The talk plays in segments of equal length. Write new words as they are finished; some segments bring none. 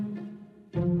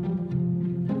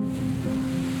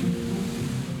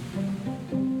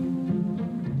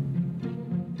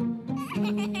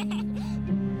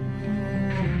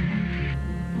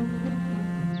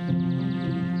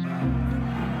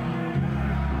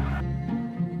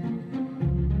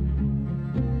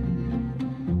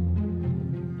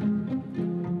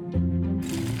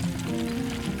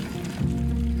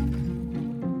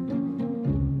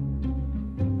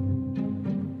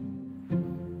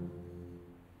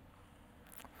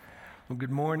Well, good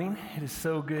morning. It is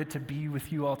so good to be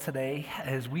with you all today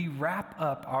as we wrap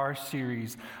up our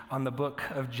series on the book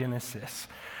of Genesis.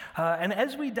 And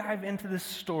as we dive into this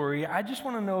story, I just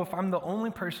want to know if I'm the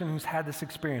only person who's had this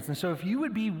experience. And so if you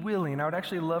would be willing, I would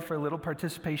actually love for a little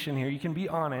participation here. You can be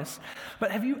honest.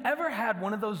 But have you ever had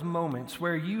one of those moments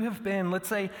where you have been, let's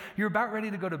say, you're about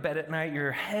ready to go to bed at night,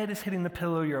 your head is hitting the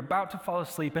pillow, you're about to fall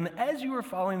asleep, and as you were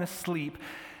falling asleep,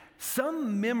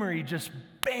 some memory just,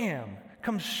 bam,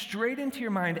 comes straight into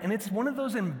your mind, and it's one of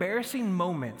those embarrassing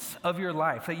moments of your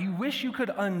life that you wish you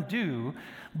could undo,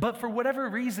 but for whatever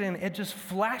reason, it just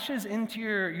flashes into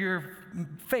your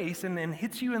face and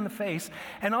hits you in the face,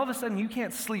 and all of a sudden you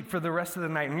can't sleep for the rest of the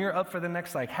night, and you're up for the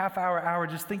next half hour,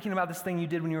 just thinking about this thing you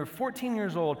did when you were 14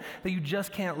 years old that you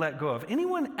just can't let go of.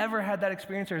 Anyone ever had that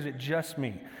experience, or is it just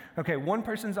me? Okay, one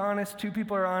person's honest, two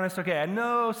people are honest. Okay, I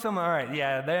know some, all right,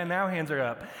 yeah, there, now hands are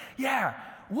up. Yeah.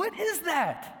 What is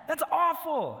that? That's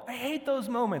awful. I hate those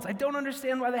moments. I don't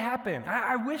understand why they happen.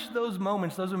 I wish those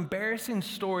moments, those embarrassing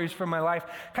stories from my life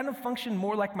kind of function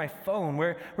more like my phone,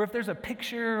 where if there's a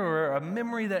picture or a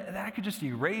memory that I could just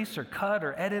erase or cut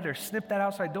or edit or snip that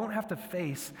out so I don't have to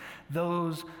face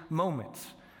those moments.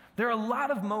 There are a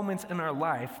lot of moments in our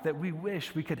life that we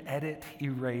wish we could edit,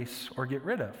 erase, or get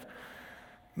rid of.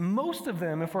 Most of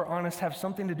them, if we're honest, have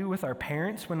something to do with our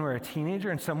parents when we're a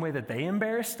teenager in some way that they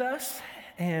embarrassed us.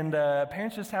 And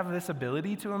parents just have this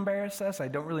ability to embarrass us. I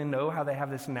don't really know how they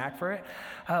have this knack for it.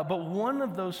 But one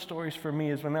of those stories for me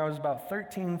is when I was about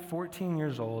 13, 14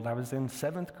 years old. I was in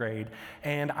 7th grade,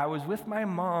 and I was with my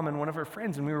mom and one of her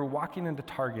friends, and we were walking into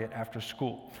Target after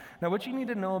school. Now, what you need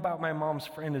to know about my mom's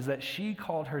friend is that she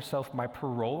called herself my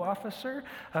parole officer,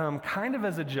 kind of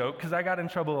as a joke, because I got in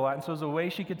trouble a lot. And so it was a way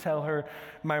she could tell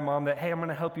my mom that, hey, I'm going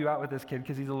to help you out with this kid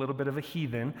because he's a little bit of a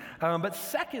heathen. But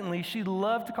secondly, she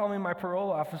loved to call me my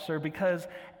parole officer because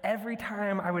every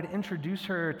time I would introduce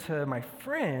her to my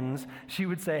friends, she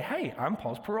would say, hey, I'm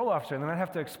Paul's parole officer. And then I'd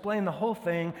have to explain the whole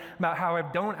thing about how I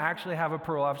don't actually have a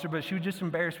parole officer, but she would just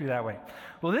embarrass me that way.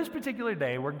 Well, this particular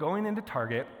day, we're going into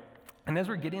Target, and as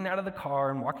we're getting out of the car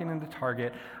and walking into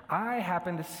Target, I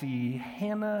happen to see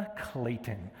Hannah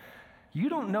Clayton. You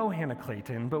don't know Hannah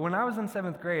Clayton, but when I was in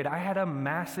 7th grade, I had a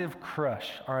massive crush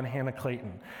on Hannah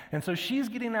Clayton. And so she's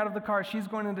getting out of the car, she's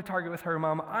going into Target with her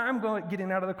mom,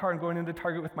 getting out of the car and going into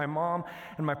Target with my mom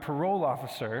and my parole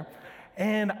officer,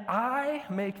 and I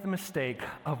make the mistake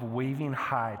of waving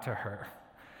hi to her,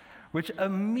 which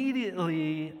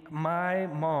immediately my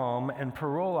mom and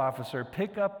parole officer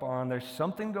pick up on there's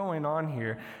something going on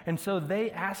here, and so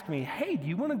they ask me, hey, do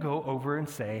you want to go over and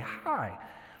say hi?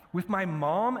 With my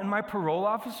mom and my parole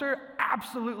officer?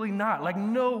 Absolutely not.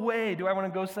 No way do I want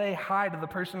to go say hi to the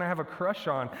person I have a crush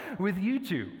on with you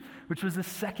two, which was the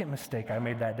second mistake I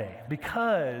made that day,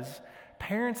 because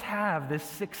parents have this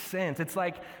sixth sense. It's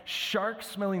like sharks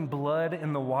smelling blood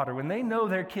in the water. When they know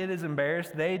their kid is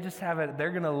embarrassed, they just have it,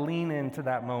 they're going to lean into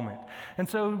that moment. And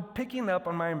so picking up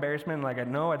on my embarrassment, I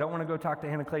know I don't want to go talk to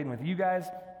Hannah Clayton with you guys.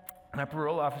 My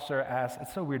parole officer asked,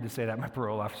 it's so weird to say that, my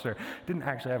parole officer didn't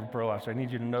actually have a parole officer, I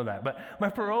need you to know that, but my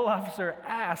parole officer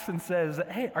asks and says,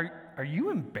 hey, are you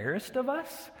embarrassed of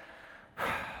us?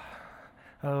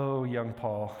 Oh, young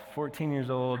Paul, 14 years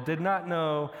old, did not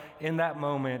know in that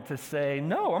moment to say,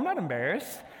 no, I'm not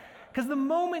embarrassed. Because the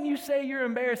moment you say you're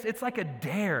embarrassed, it's like a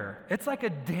dare. It's like a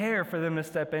dare for them to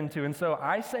step into. And so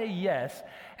I say yes,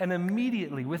 and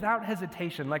immediately, without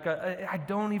hesitation, I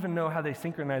don't even know how they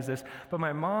synchronize this, but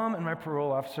my mom and my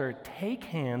parole officer take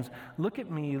hands, look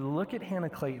at me, look at Hannah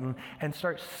Clayton, and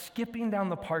start skipping down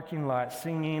the parking lot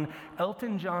singing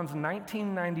Elton John's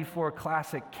 1994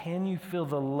 classic, Can You Feel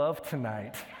the Love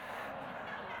Tonight?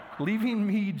 Leaving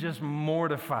me just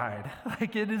mortified.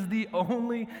 It is the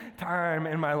only time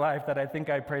in my life that I think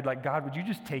I prayed, God, would you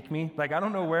just take me? I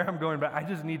don't know where I'm going, but I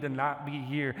just need to not be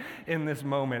here in this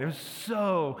moment. It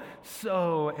was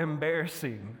so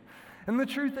embarrassing. And the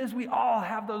truth is, we all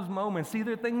have those moments,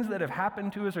 either things that have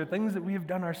happened to us or things that we have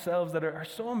done ourselves that are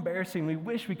so embarrassing, we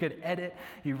wish we could edit,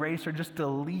 erase, or just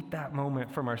delete that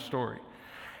moment from our story.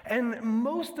 And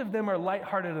most of them are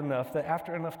lighthearted enough that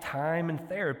after enough time and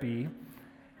therapy,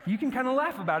 you can kind of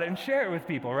laugh about it and share it with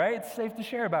people, right? It's safe to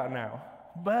share about now.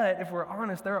 But if we're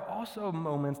honest, there are also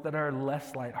moments that are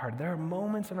less lighthearted. There are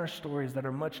moments in our stories that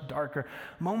are much darker,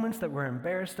 moments that we're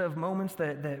embarrassed of, moments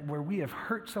that where we have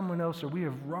hurt someone else or we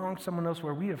have wronged someone else,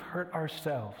 where we have hurt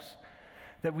ourselves,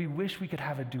 that we wish we could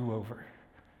have a do-over,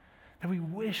 that we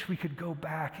wish we could go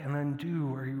back and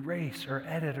undo or erase or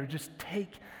edit or just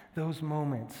take those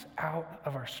moments out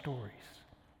of our stories.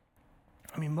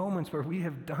 Moments where we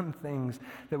have done things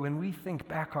that when we think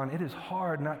back on, it is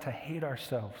hard not to hate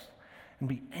ourselves and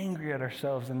be angry at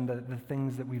ourselves and the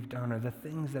things that we've done or the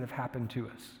things that have happened to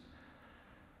us.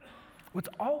 What's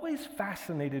always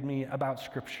fascinated me about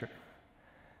Scripture,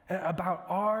 about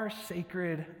our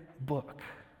sacred book,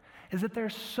 is that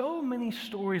there's so many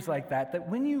stories like that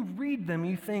when you read them,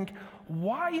 you think,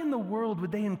 why in the world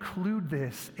would they include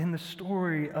this in the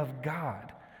story of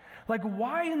God? Like,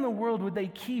 why in the world would they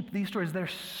keep these stories? They're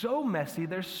so messy,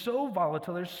 they're so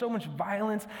volatile, there's so much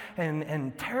violence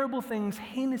and terrible things,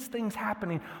 heinous things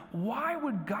happening. Why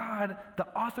would God, the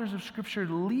authors of Scripture,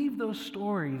 leave those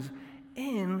stories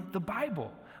in the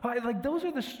Bible? Like, those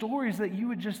are the stories that you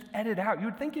would just edit out. You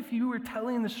would think if you were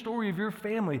telling the story of your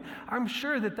family, I'm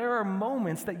sure that there are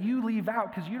moments that you leave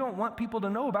out because you don't want people to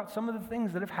know about some of the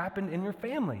things that have happened in your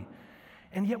family.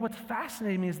 And yet what's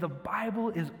fascinating me is the Bible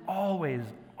is always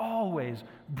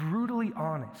brutally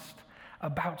honest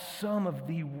about some of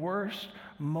the worst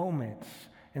moments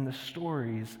in the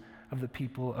stories of the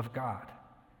people of God.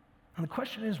 And the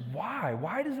question is, why?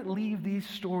 Why does it leave these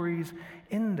stories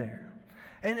in there?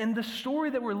 And the story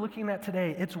that we're looking at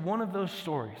today, it's one of those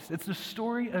stories. It's the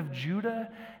story of Judah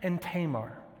and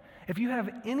Tamar. If you have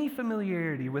any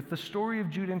familiarity with the story of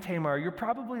Judah and Tamar, you're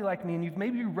probably like me and you've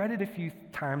maybe read it a few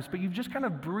times, but you've just kind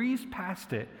of breezed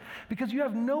past it because you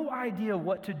have no idea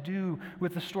what to do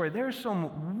with the story. There's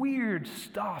some weird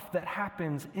stuff that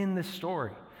happens in this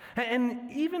story.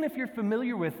 And even if you're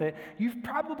familiar with it, you've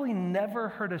probably never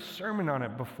heard a sermon on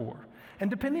it before. And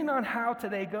depending on how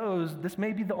today goes, this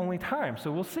may be the only time,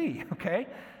 so we'll see, okay?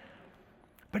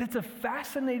 But it's a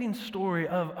fascinating story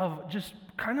of just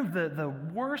kind of the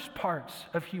worst parts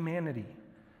of humanity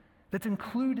that's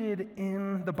included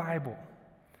in the Bible.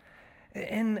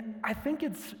 And I think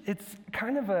it's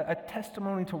kind of a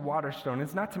testimony to Waterstone.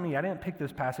 It's not to me. I didn't pick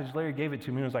this passage. Larry gave it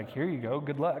to me and was like, here you go,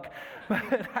 good luck.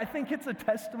 But I think it's a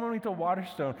testimony to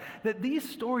Waterstone that these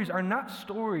stories are not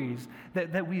stories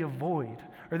that we avoid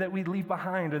or that we leave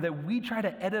behind or that we try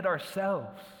to edit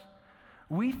ourselves.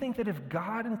 We think that if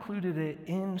God included it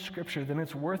in Scripture, then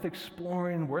it's worth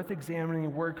exploring, worth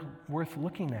examining, worth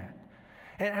looking at.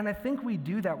 And I think we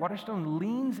do that. Waterstone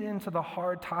leans into the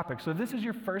hard topics. So if this is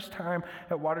your first time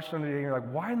at Waterstone today, and you're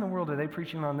like, why in the world are they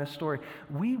preaching on this story?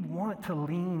 We want to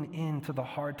lean into the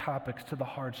hard topics, to the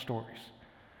hard stories.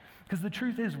 Because the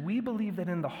truth is, we believe that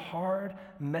in the hard,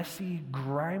 messy,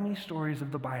 grimy stories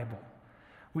of the Bible,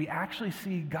 we actually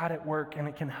see God at work, and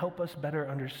it can help us better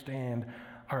understand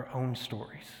our own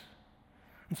stories.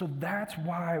 And so that's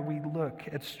why we look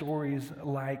at stories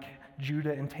like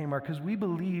Judah and Tamar, because we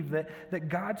believe that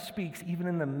God speaks even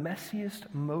in the messiest,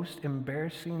 most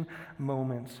embarrassing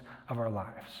moments of our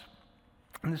lives.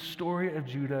 And the story of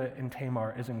Judah and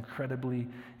Tamar is incredibly,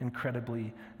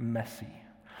 incredibly messy.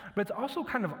 But it's also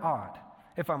kind of odd,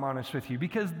 if I'm honest with you,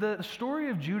 because the story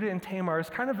of Judah and Tamar is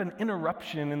kind of an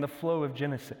interruption in the flow of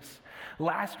Genesis.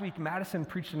 Last week, Madison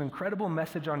preached an incredible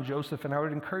message on Joseph, and I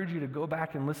would encourage you to go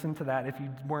back and listen to that if you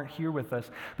weren't here with us.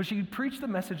 But she preached the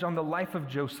message on the life of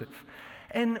Joseph.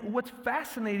 And what's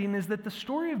fascinating is that the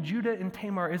story of Judah and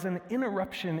Tamar is an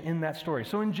interruption in that story.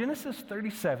 So in Genesis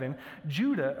 37,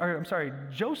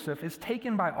 Joseph is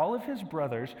taken by all of his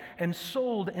brothers and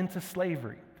sold into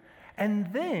slavery.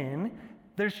 And then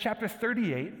there's chapter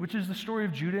 38, which is the story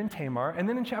of Judah and Tamar. And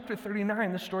then in chapter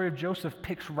 39, the story of Joseph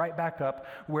picks right back up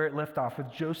where it left off,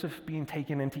 with Joseph being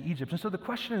taken into Egypt. And so the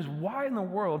question is, why in the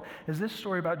world is this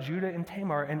story about Judah and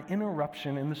Tamar an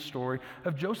interruption in the story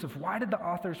of Joseph? Why did the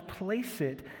authors place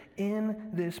it in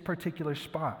this particular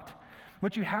spot?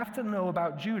 What you have to know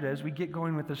about Judah as we get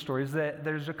going with the story is that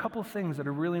there's a couple of things that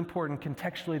are really important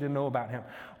contextually to know about him.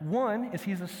 One is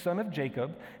he's a son of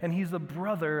Jacob, and he's the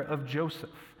brother of Joseph.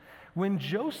 When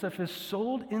Joseph is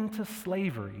sold into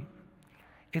slavery,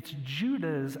 it's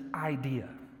Judah's idea.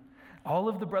 All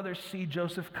of the brothers see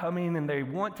Joseph coming, and they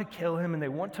want to kill him, and they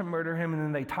want to murder him, and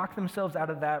then they talk themselves out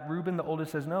of that. Reuben, the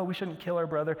oldest, says, no, we shouldn't kill our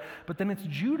brother. But then it's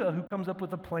Judah who comes up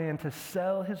with a plan to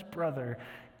sell his brother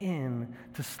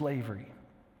into slavery.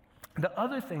 The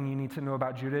other thing you need to know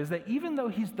about Judah is that even though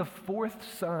he's the fourth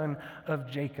son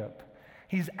of Jacob,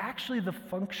 he's actually the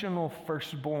functional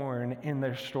firstborn in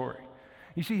their story.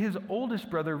 You see, his oldest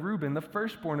brother, Reuben, the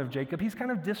firstborn of Jacob, he's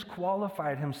kind of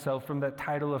disqualified himself from that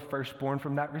title of firstborn,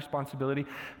 from that responsibility,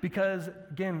 because,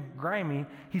 again, grimy,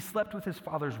 he slept with his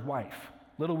father's wife.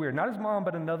 Little weird. Not his mom,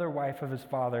 but another wife of his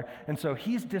father. And so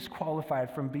he's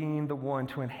disqualified from being the one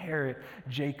to inherit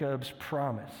Jacob's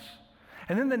promise.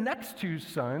 And then the next two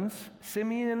sons,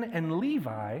 Simeon and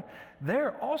Levi,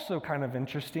 they're also kind of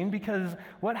interesting because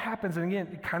what happens, and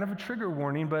again, kind of a trigger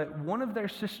warning, but one of their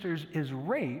sisters is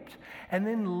raped, and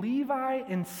then Levi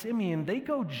and Simeon, they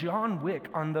go John Wick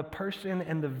on the person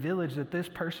and the village that this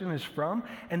person is from,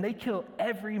 and they kill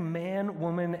every man,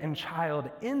 woman, and child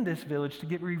in this village to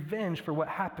get revenge for what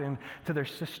happened to their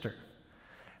sister.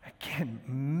 Again,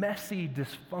 messy,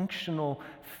 dysfunctional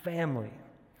family.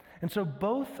 And so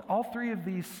all three of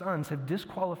these sons have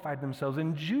disqualified themselves,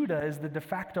 and Judah is the de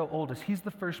facto oldest. He's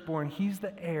the firstborn, he's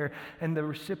the heir, and the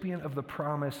recipient of the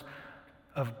promise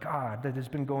of God that has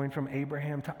been going from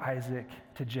Abraham to Isaac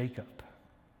to Jacob.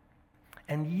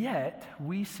 And yet,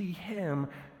 we see him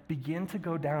begin to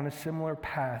go down a similar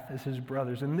path as his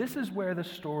brothers. And this is where the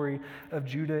story of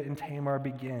Judah and Tamar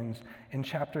begins in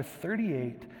chapter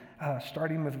 38,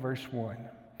 starting with verse 1.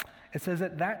 It says,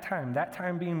 at that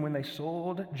time being when they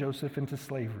sold Joseph into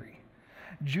slavery,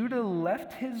 Judah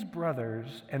left his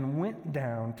brothers and went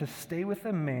down to stay with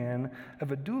a man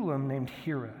of Adullam named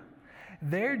Hira.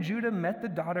 There Judah met the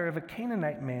daughter of a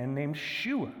Canaanite man named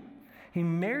Shua. He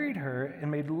married her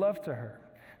and made love to her.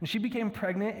 And she became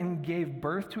pregnant and gave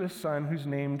birth to a son whose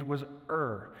name was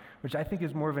which I think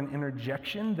is more of an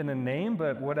interjection than a name,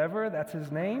 but whatever, that's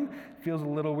his name. Feels a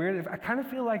little weird. I kind of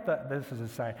feel like this is a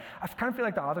sign. I kind of feel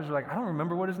like the authors are like, I don't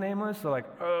remember what his name was, so like,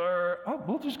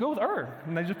 we'll just go with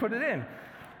and they just put it in.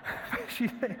 She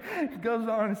goes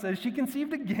on and says, she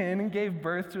conceived again and gave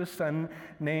birth to a son,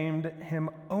 named him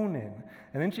Onan.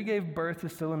 And then she gave birth to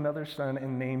still another son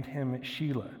and named him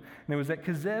Shelah. And it was at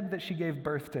Kezeb that she gave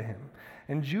birth to him.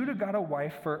 And Judah got a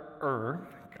wife for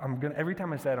every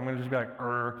time I say it, I'm going to just be like,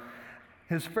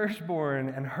 his firstborn,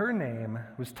 and her name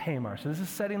was Tamar. So this is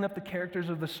setting up the characters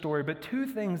of the story, but two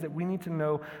things that we need to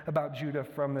know about Judah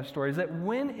from this story is that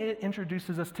when it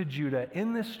introduces us to Judah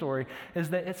in this story is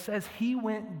that it says he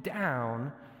went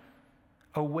down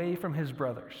away from his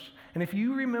brothers. And if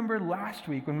you remember last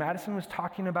week when Madison was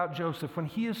talking about Joseph, when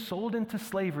he is sold into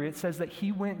slavery, it says that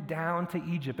he went down to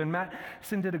Egypt. And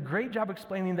Madison did a great job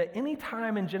explaining that any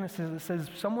time in Genesis it says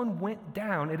someone went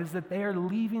down, it is that they are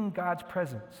leaving God's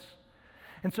presence.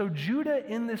 And so Judah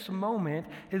in this moment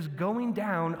is going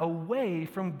down away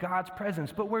from God's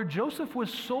presence. But where Joseph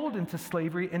was sold into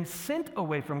slavery and sent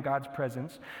away from God's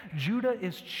presence, Judah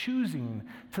is choosing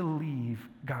to leave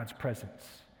God's presence.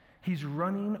 He's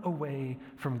running away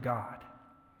from God.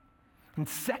 And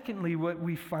secondly, what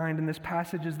we find in this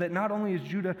passage is that not only is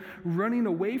Judah running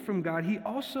away from God, he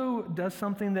also does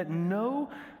something that no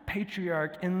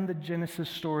patriarch in the Genesis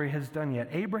story has done yet.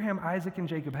 Abraham, Isaac, and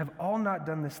Jacob have all not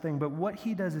done this thing, but what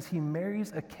he does is he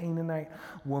marries a Canaanite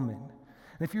woman.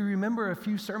 And if you remember a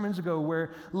few sermons ago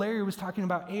where Larry was talking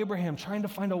about Abraham trying to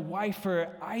find a wife for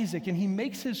Isaac, and he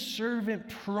makes his servant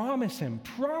promise him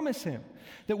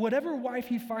that whatever wife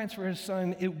he finds for his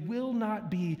son, it will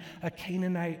not be a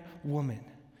Canaanite woman.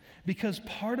 Because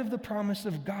part of the promise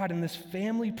of God and this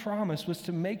family promise was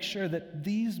to make sure that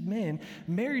these men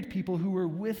married people who were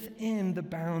within the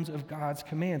bounds of God's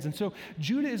commands. And so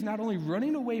Judah is not only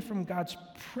running away from God's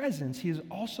presence, he is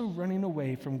also running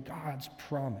away from God's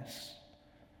promise.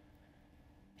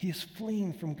 He is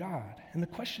fleeing from God. And the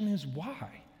question is,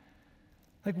 why?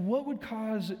 Like, what would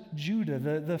cause Judah,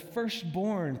 the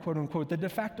firstborn, quote unquote, the de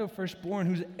facto firstborn,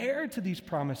 who's heir to these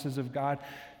promises of God,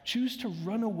 choose to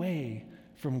run away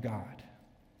from God?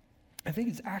 I think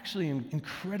it's actually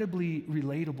incredibly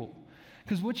relatable.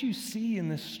 Because what you see in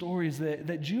this story is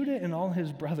that Judah and all of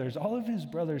his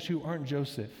brothers who aren't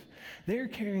Joseph, they're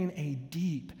carrying a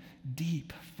deep,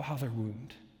 deep father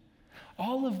wound.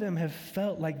 All of them have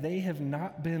felt like they have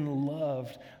not been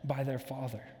loved by their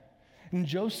father. And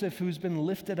Joseph, who's been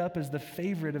lifted up as the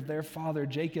favorite of their father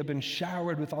Jacob and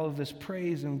showered with all of this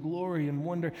praise and glory and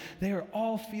wonder, they are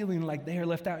all feeling like they are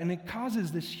left out. And it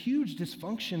causes this huge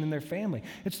dysfunction in their family.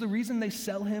 It's the reason they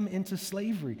sell him into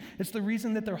slavery. It's the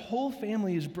reason that their whole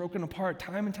family is broken apart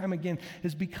time and time again,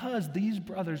 is because these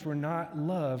brothers were not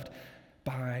loved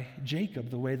by Jacob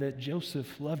the way that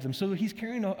Joseph loved them. So he's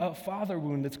carrying a father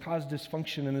wound that's caused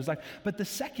dysfunction in his life. But the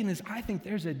second is, I think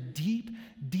there's a deep,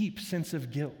 deep sense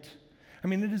of guilt. I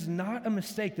mean, it is not a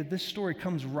mistake that this story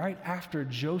comes right after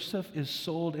Joseph is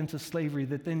sold into slavery,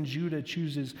 that then Judah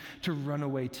chooses to run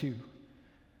away too.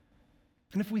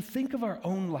 And if we think of our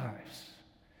own lives,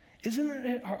 isn't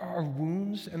it our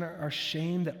wounds and our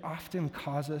shame that often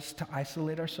cause us to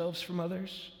isolate ourselves from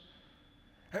others?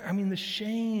 I mean, the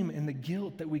shame and the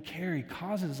guilt that we carry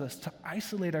causes us to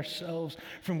isolate ourselves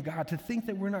from God, to think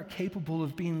that we're not capable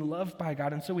of being loved by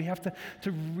God. And so we have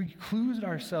to recluse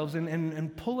ourselves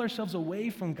and pull ourselves away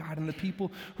from God and the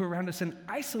people who are around us and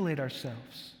isolate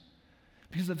ourselves.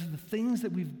 Because of the things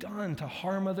that we've done to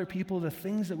harm other people, the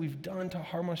things that we've done to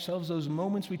harm ourselves, those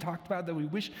moments we talked about that we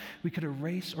wish we could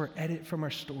erase or edit from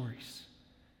our stories.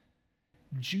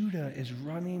 Judah is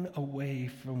running away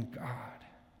from God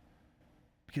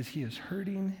because he is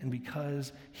hurting and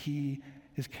because he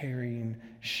is carrying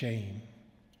shame.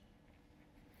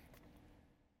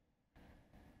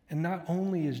 And not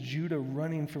only is Judah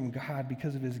running from God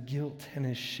because of his guilt and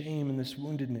his shame and this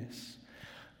woundedness,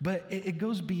 but it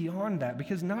goes beyond that,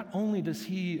 because not only does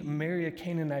he marry a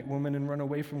Canaanite woman and run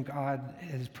away from God,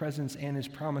 his presence and his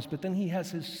promise, but then he has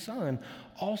his son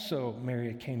also marry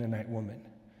a Canaanite woman.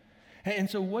 And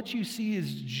so what you see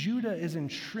is Judah is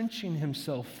entrenching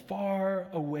himself far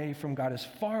away from God, as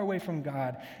far away from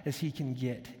God as he can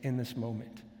get in this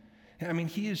moment. I mean,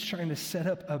 he is trying to set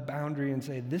up a boundary and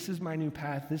say, this is my new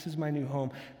path, this is my new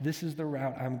home, this is the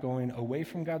route I'm going, away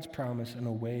from God's promise and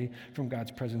away from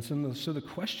God's presence. And so the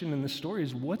question in this story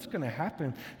is, what's going to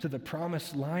happen to the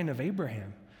promised line of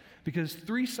Abraham? Because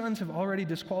 3 sons have already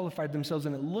disqualified themselves,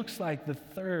 and it looks like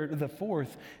the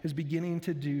fourth is beginning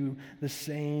to do the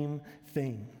same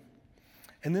thing.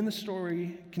 And then the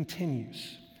story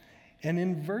continues. And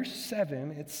in verse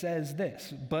 7, it says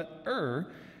this, "But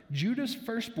Judah's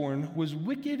firstborn, was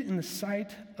wicked in the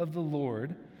sight of the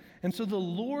Lord, and so the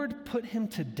Lord put him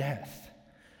to death."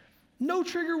 No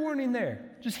trigger warning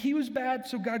there. Just he was bad,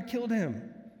 so God killed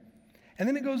him. And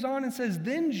then it goes on and says,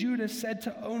 "Then Judah said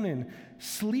to Onan,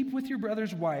 'Sleep with your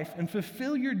brother's wife and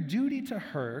fulfill your duty to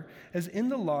her as in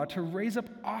the law to raise up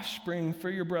offspring for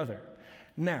your brother.'"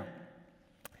 Now,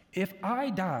 if I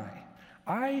die,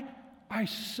 I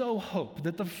so hope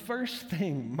that the first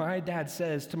thing my dad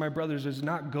says to my brothers is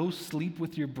not, "Go sleep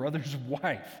with your brother's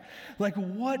wife." Like,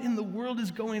 what in the world is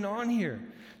going on here?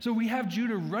 So we have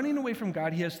Judah running away from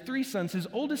God. He has 3 sons. His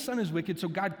oldest son is wicked, so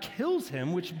God kills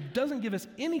him, which doesn't give us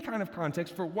any kind of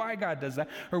context for why God does that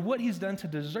or what he's done to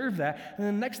deserve that. And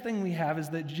the next thing we have is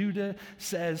that Judah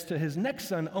says to his next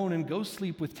son, Onan, "Go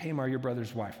sleep with Tamar, your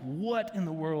brother's wife." What in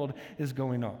the world is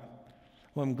going on?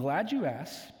 Well, I'm glad you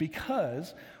asked,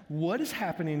 because what is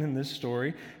happening in this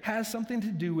story has something to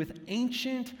do with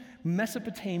ancient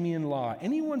Mesopotamian law.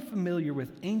 Anyone familiar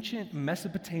with ancient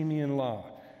Mesopotamian law?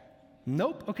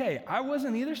 Nope. Okay, I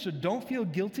wasn't either, so don't feel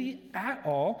guilty at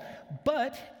all.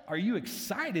 But are you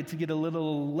excited to get a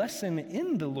little lesson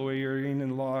in the lawyering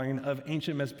and lawing of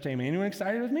ancient Mesopotamia? Anyone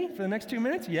excited with me for the next 2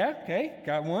 minutes? Yeah? Okay,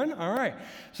 got one? All right.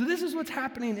 So this is what's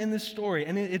happening in this story,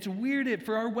 and it's weird.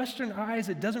 For our Western eyes,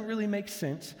 it doesn't really make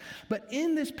sense. But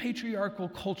in this patriarchal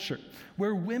culture,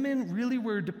 where women really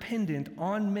were dependent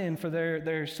on men for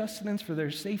their sustenance, for their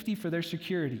safety, for their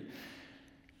security,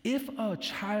 if a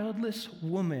childless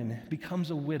woman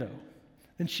becomes a widow,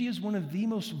 then she is one of the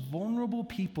most vulnerable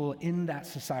people in that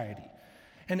society.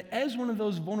 And as one of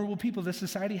those vulnerable people, the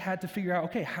society had to figure out,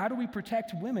 okay, how do we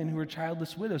protect women who are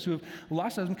childless widows, who have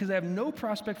lost husbands because they have no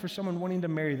prospect for someone wanting to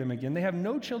marry them again. They have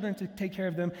no children to take care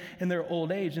of them in their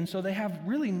old age, and so they have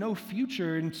really no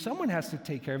future, and someone has to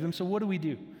take care of them, so what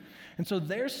do? And so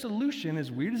their solution, as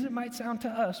weird as it might sound to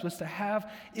us, was to have,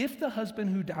 if the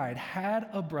husband who died had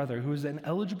a brother who was an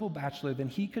eligible bachelor, then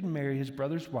he could marry his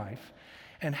brother's wife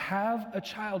and have a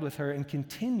child with her and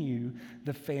continue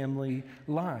the family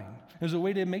line. It was a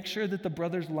way to make sure that the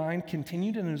brother's line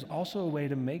continued, and it was also a way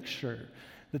to make sure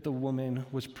that the woman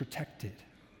was protected.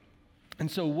 And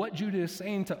so what Judah is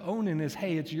saying to Onan is,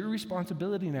 hey, it's your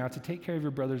responsibility now to take care of your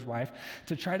brother's wife,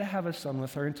 to try to have a son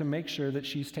with her, and to make sure that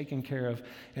she's taken care of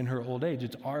in her old age.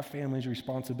 It's our family's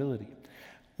responsibility,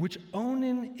 which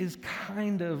Onan is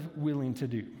kind of willing to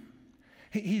do.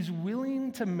 He's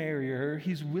willing to marry her,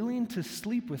 he's willing to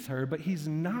sleep with her, but he's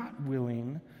not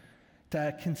willing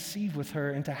to conceive with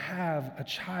her and to have a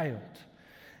child.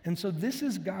 And so this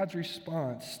is God's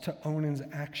response to Onan's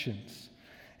actions.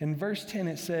 In verse 10,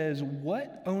 it says,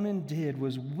 "What Onan did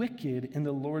was wicked in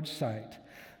the Lord's sight,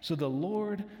 so the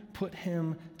Lord put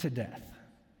him to death."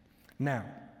 Now,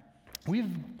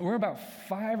 we're about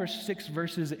 5 or 6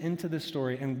 verses into this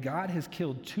story, and God has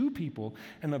killed 2 people,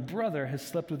 and a brother has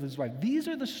slept with his wife. These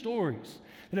are the stories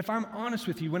that, if I'm honest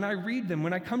with you, when I read them,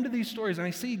 when I come to these stories and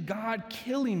I see God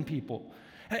killing people,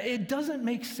 it doesn't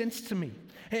make sense to me.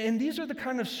 And these are the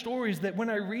kind of stories that when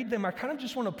I read them, I kind of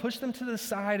just want to push them to the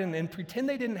side and pretend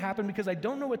they didn't happen, because I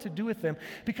don't know what to do with them.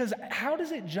 Because how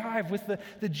does it jive with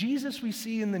the Jesus we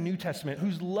see in the New Testament,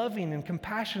 who's loving and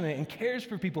compassionate and cares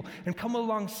for people and come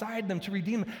alongside them to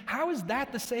redeem them? How is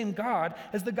that the same God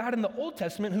as the God in the Old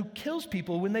Testament who kills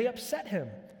people when they upset him?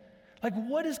 Like,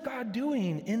 what is God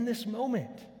doing in this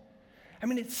moment? I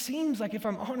mean, it seems like, if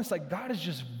I'm honest, like God is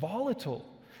just volatile.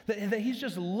 That he's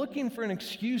just looking for an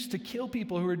excuse to kill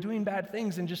people who are doing bad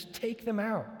things and just take them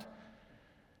out.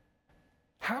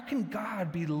 How can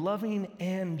God be loving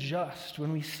and just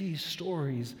when we see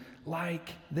stories like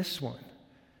this one?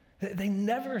 They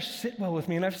never sit well with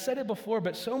me. And I've said it before,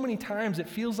 but so many times it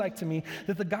feels like to me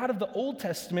that the God of the Old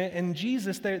Testament and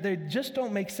Jesus, they just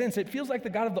don't make sense. It feels like the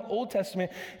God of the Old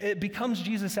Testament, it becomes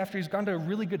Jesus after he's gone to a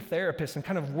really good therapist and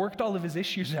kind of worked all of his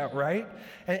issues out, right?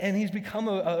 And he's become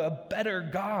a better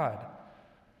God.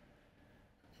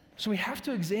 So we have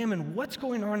to examine what's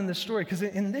going on in this story, because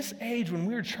in this age when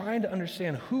we're trying to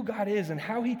understand who God is and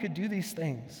how he could do these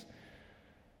things,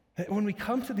 when we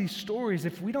come to these stories,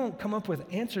 if we don't come up with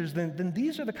answers, then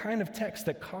these are the kind of texts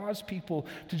that cause people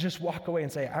to just walk away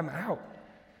and say, I'm out.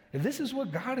 If this is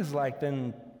what God is like,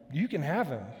 then you can have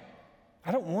him.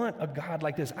 I don't want a God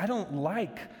like this. I don't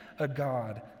like a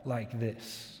God like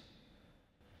this.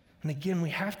 And again, we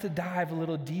have to dive a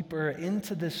little deeper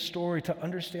into this story to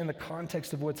understand the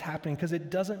context of what's happening, because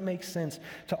it doesn't make sense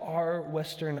to our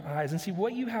Western eyes. And see,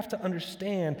 what you have to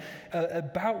understand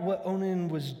about what Onan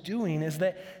was doing is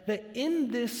that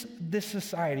in this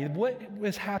society, what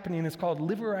was happening is called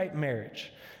Levirate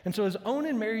marriage. And so as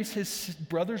Onan marries his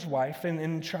brother's wife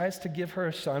and tries to give her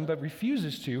a son but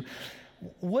refuses to,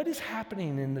 what is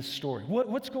happening in this story?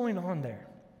 What's going on there?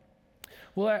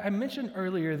 Well, I mentioned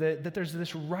earlier that there's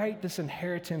this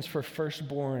inheritance for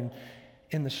firstborn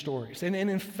in the stories. And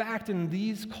in fact, in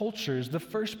these cultures, the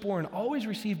firstborn always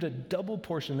received a double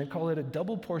portion. They call it a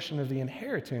double portion of the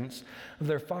inheritance of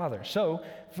their father. So,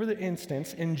 for the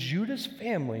instance, in Judah's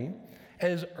family,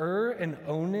 as and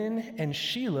Onan and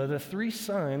Shelah, the three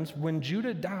sons, when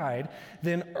Judah died,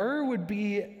 then would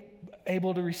be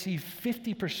able to receive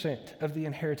 50% of the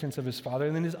inheritance of his father,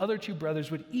 and then his other two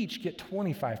brothers would each get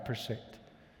 25%.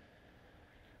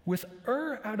 With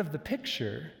out of the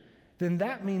picture, then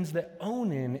that means that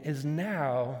Onan is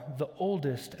now the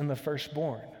oldest and the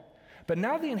firstborn. But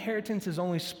now the inheritance is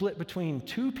only split between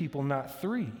two people, not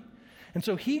three. And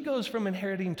so he goes from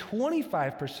inheriting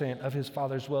 25% of his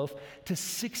father's wealth to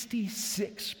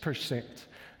 66%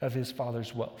 of his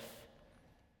father's wealth.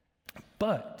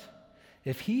 But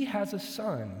if he has a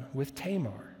son with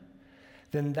Tamar,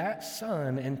 then that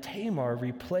son and Tamar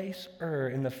replace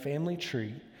in the family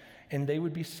tree, and they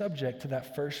would be subject to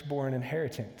that firstborn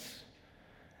inheritance.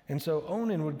 And so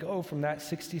Onan would go from that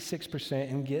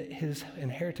 66% and get his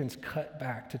inheritance cut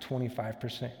back to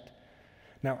 25%.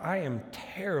 Now, I am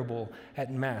terrible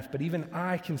at math, but even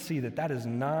I can see that is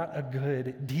not a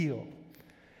good deal.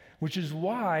 Which is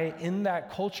why in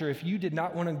that culture, if you did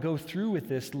not want to go through with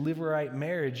this Levirate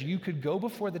marriage, you could go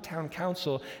before the town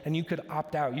council and you could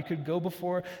opt out. You could go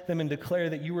before them and declare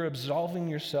that you were absolving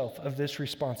yourself of this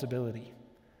responsibility.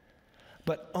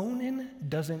 But Onan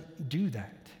doesn't do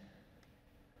that.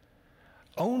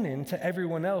 Onan, to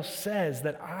everyone else, says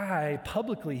that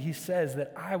he says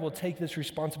that I will take this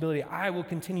responsibility. I will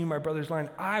continue my brother's line.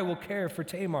 I will care for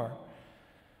Tamar.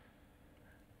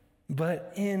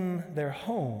 But in their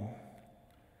home,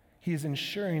 he is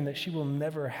ensuring that she will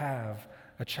never have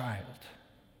a child.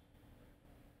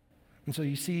 And so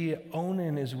you see,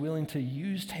 Onan is willing to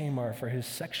use Tamar for his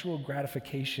sexual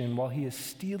gratification while he is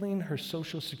stealing her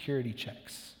social security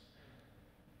checks.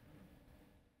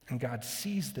 And God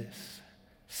sees this,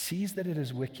 sees that it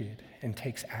is wicked, and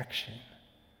takes action.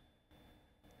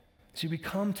 So we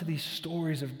come to these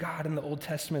stories of God in the Old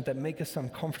Testament that make us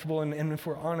uncomfortable, and if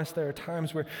we're honest, there are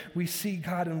times where we see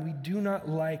God and we do not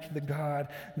like the God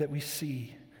that we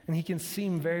see. And he can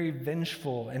seem very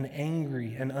vengeful and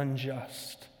angry and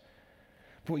unjust.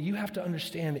 But what you have to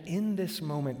understand, in this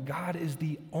moment, God is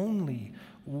the only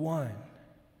one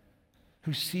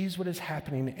who sees what is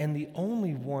happening and the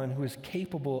only one who is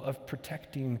capable of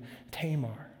protecting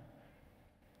Tamar.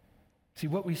 See,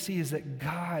 what we see is that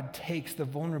God takes the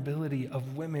vulnerability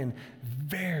of women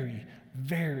very,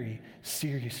 very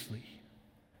seriously.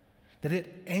 That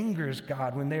it angers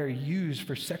God when they are used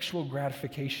for sexual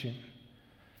gratification.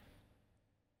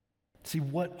 See,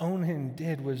 what Onan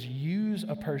did was use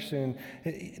a person,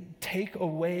 take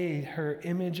away her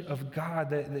image of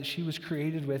God that she was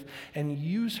created with, and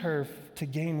use her to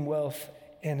gain wealth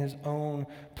and his own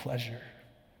pleasure.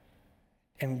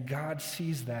 And God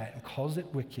sees that and calls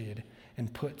it wicked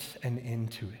and puts an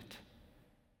end to it.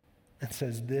 And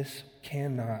says, this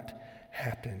cannot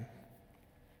happen.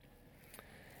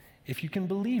 If you can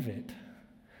believe it,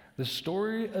 the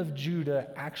story of Judah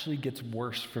actually gets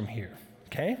worse from here.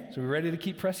 Okay, so we're ready to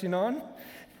keep pressing on?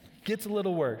 Gets a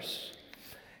little worse.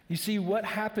 You see, what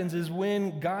happens is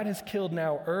when God has killed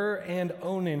now and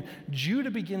Onan, Judah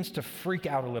begins to freak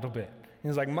out a little bit.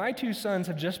 He's like, my 2 sons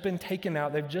have just been taken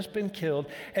out. They've just been killed.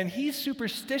 And he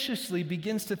superstitiously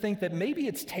begins to think that maybe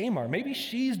it's Tamar. Maybe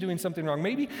she's doing something wrong.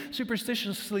 Maybe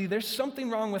superstitiously there's something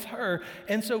wrong with her.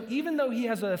 And so even though he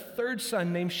has a 3rd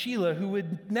son named Shelah who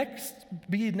would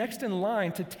be next in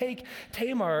line to take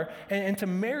Tamar and to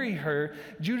marry her,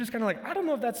 Judah's kind of like, I don't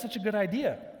know if that's such a good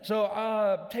idea.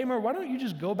 So Tamar, why don't you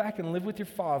just go back and live with your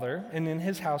father and in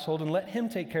his household and let him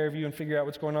take care of you and figure out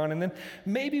what's going on. And then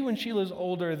maybe when Shelah's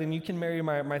older, then you can marry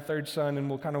my 3rd son and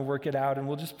we'll kind of work it out and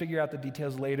we'll just figure out the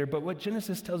details later. But what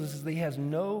Genesis tells us is that he has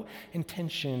no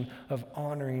intention of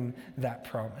honoring that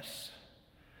promise.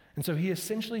 And so he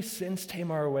essentially sends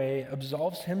Tamar away,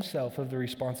 absolves himself of the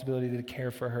responsibility to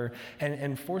care for her,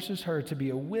 and forces her to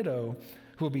be a widow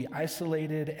who will be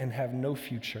isolated and have no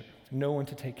future, no one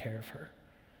to take care of her.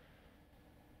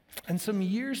 And some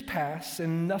years pass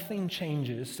and nothing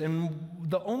changes. And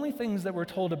the only things that we're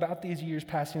told about these years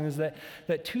passing is that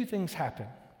 2 things happen.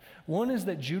 One is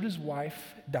that Judah's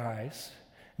wife dies,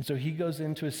 and so he goes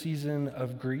into a season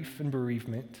of grief and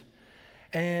bereavement.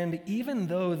 And even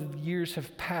though the years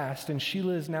have passed and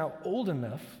Shelah is now old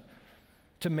enough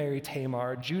to marry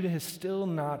Tamar, Judah has still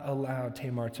not allowed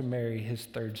Tamar to marry his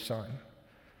 3rd son.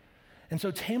 And so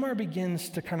Tamar begins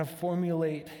to kind of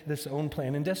formulate this own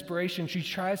plan. In desperation, she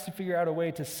tries to figure out a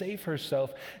way to save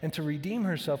herself and to redeem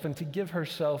herself and to give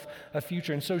herself a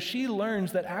future. And so she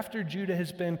learns that after Judah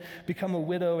has become a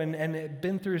widow and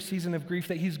been through a season of grief,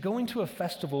 that he's going to a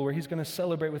festival where he's going to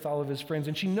celebrate with all of his friends.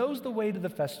 And she knows the way to the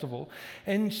festival.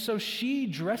 And so she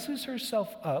dresses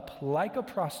herself up like a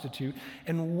prostitute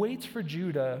and waits for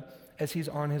Judah as he's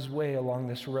on his way along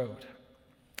this road.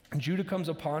 Judah comes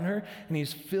upon her, and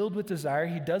he's filled with desire.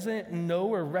 He doesn't know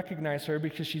or recognize her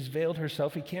because she's veiled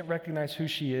herself. He can't recognize who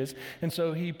she is. And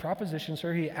so he propositions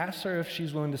her. He asks her if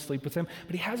she's willing to sleep with him,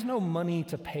 but he has no money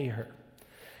to pay her.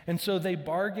 And so they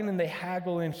bargain and they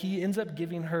haggle, and he ends up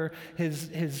giving her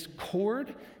his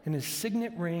cord and his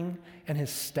signet ring and his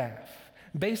staff.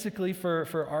 Basically,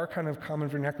 for our kind of common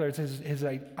vernacular, it's his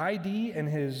ID and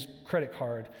his credit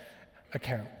card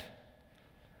account.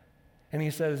 And he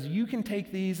says, you can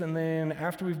take these, and then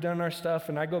after we've done our stuff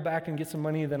and I go back and get some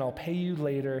money, then I'll pay you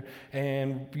later,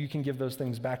 and you can give those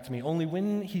things back to me. Only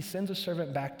when he sends a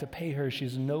servant back to pay her,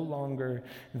 she's no longer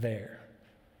there.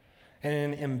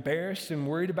 And embarrassed and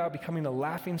worried about becoming a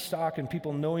laughingstock and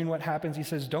people knowing what happens, he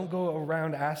says, don't go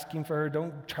around asking for her.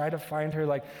 Don't try to find her.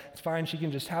 Like, it's fine. She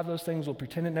can just have those things. We'll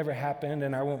pretend it never happened,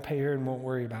 and I won't pay her and won't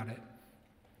worry about it.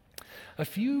 A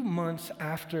few months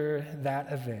after that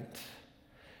event,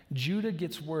 Judah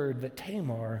gets word that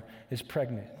Tamar is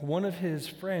pregnant. One of his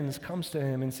friends comes to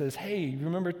him and says, hey, you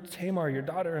remember Tamar, your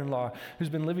daughter-in-law, who's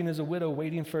been living as a widow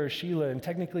waiting for Shelah, and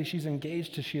technically she's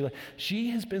engaged to Shelah. She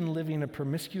has been living a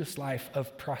promiscuous life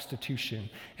of prostitution,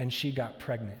 and she got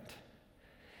pregnant.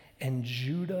 And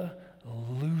Judah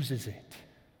loses it.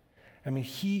 I mean,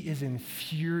 he is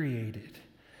infuriated.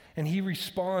 And he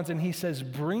responds and he says,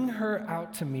 bring her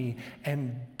out to me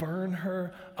and burn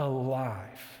her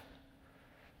alive.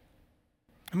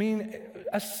 I mean,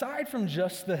 aside from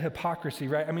just the hypocrisy,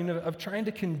 right? I mean, of trying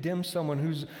to condemn someone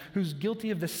who's guilty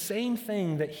of the same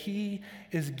thing that he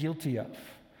is guilty of.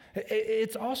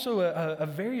 It's also a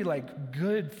very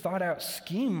good thought out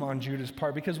scheme on Judah's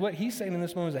part, because what he's saying in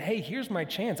this moment is that, hey, here's my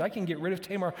chance. I can get rid of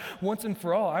Tamar once and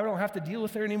for all. I don't have to deal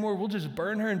with her anymore. We'll just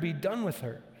burn her and be done with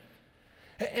her.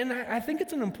 And I think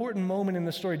it's an important moment in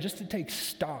the story just to take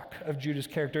stock of Judah's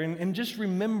character and just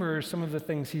remember some of the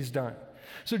things he's done.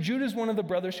 So Judah's one of the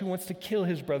brothers who wants to kill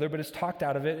his brother, but is talked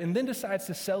out of it, and then decides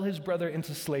to sell his brother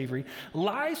into slavery,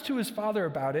 lies to his father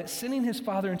about it, sending his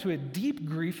father into a deep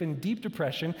grief and deep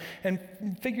depression, and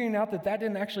figuring out that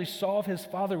didn't actually solve his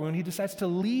father wound. He decides to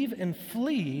leave and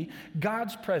flee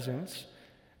God's presence,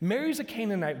 marries a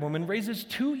Canaanite woman, raises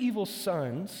 2 evil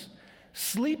sons,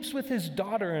 sleeps with his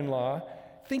daughter-in-law,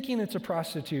 thinking it's a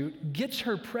prostitute, gets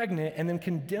her pregnant, and then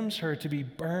condemns her to be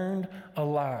burned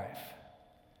alive.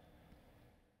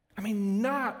 I mean,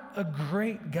 not a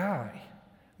great guy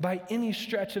by any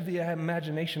stretch of the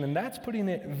imagination, and that's putting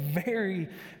it very,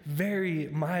 very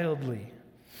mildly.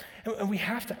 And we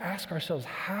have to ask ourselves,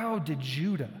 how did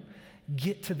Judah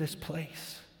get to this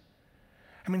place?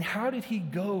 I mean, how did he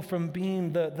go from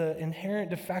being the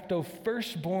inherent de facto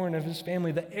firstborn of his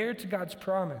family, the heir to God's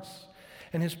promise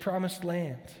and his promised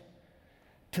land,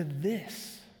 to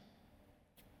this?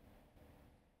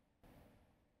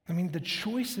 I mean, the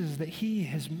choices that he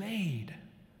has made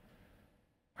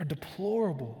are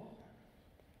deplorable.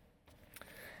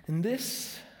 And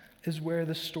this is where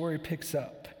the story picks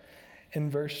up in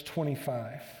verse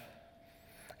 25.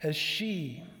 As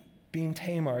she, being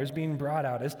Tamar, is being brought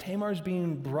out. As Tamar is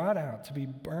being brought out to be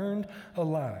burned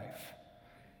alive,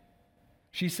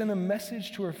 she sent a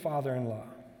message to her father-in-law.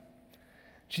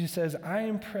 She says, "I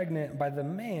am pregnant by the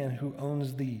man who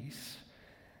owns these."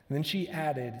 And then she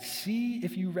added, "See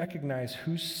if you recognize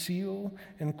whose seal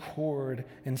and cord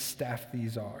and staff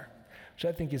these are." Which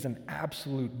I think is an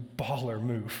absolute baller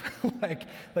move.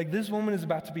 like this woman is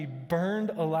about to be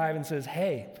burned alive and says,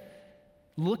 "Hey,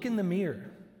 look in the mirror.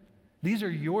 These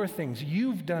are your things.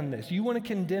 You've done this. You want to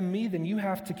condemn me, then you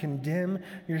have to condemn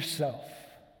yourself."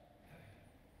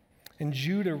 And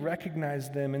Judah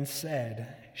recognized them and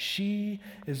said, "She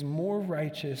is more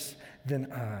righteous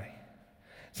than I,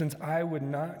 since I would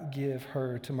not give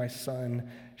her to my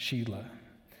son Shelah."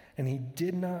 And he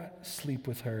did not sleep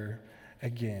with her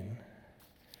again.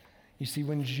 You see,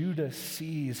 when Judah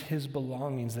sees his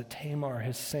belongings that Tamar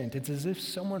has sent, it's as if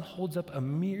someone holds up a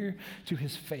mirror to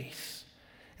his face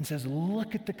and says,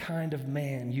 "Look at the kind of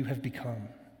man you have become.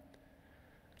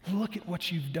 Look at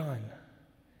what you've done.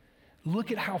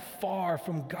 Look at how far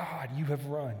from God you have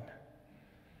run."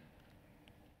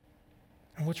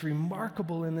 And what's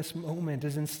remarkable in this moment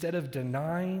is instead of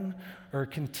denying or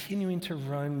continuing to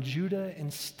run, Judah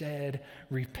instead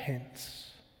repents.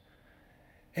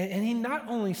 And he not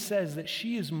only says that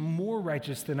she is more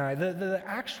righteous than I, the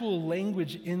actual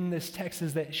language in this text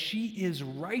is that she is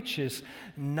righteous,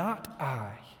 not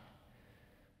I.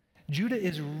 Judah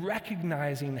is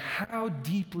recognizing how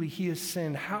deeply he has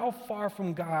sinned, how far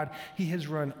from God he has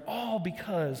run, all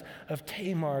because of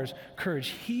Tamar's courage.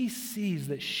 He sees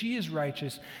that she is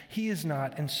righteous, he is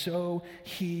not, and so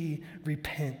he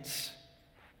repents.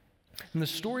 And the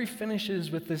story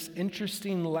finishes with this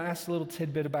interesting last little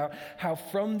tidbit about how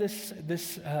from this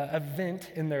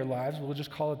event in their lives, we'll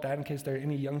just call it that in case there are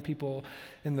any young people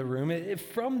in the room,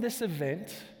 from this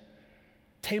event,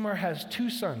 Tamar has two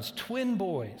sons, twin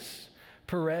boys,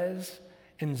 Perez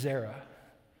and Zerah.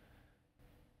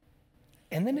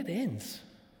 And then it ends.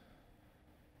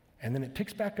 And then it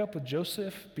picks back up with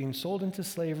Joseph being sold into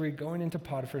slavery, going into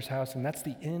Potiphar's house, and that's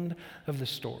the end of the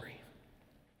story.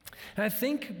 And I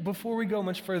think before we go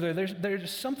much further,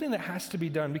 there's something that has to be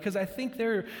done, because I think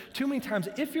there are too many times,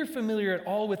 if you're familiar at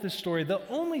all with this story, the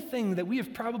only thing that we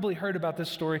have probably heard about this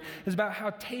story is about how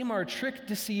Tamar tricked,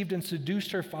 deceived, and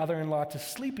seduced her father-in-law to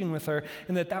sleeping with her,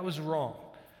 and that was wrong.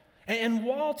 And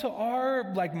while to our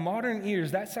modern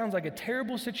ears that sounds like a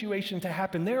terrible situation to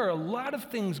happen, there are a lot of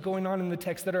things going on in the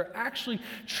text that are actually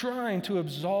trying to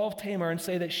absolve Tamar and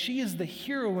say that she is the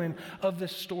heroine of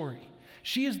this story.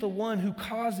 She is the one who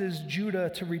causes Judah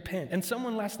to repent. And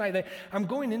someone last night, I'm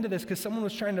going into this because someone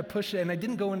was trying to push it, and I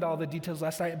didn't go into all the details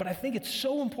last night, but I think it's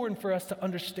so important for us to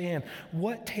understand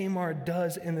what Tamar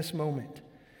does in this moment.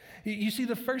 You see,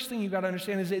 the first thing you've got to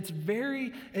understand is it's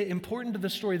very important to the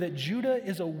story that Judah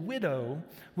is a widow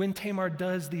when Tamar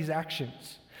does these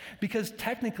actions. Because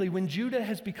technically, when Judah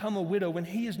has become a widow, when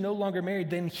he is no longer married,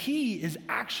 then he is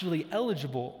actually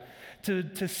eligible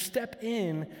to step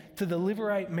in to the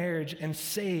Levirate marriage and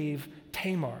save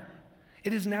Tamar.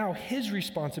 It is now his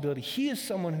responsibility. He is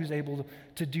someone who's able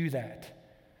to do that.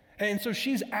 And so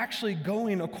she's actually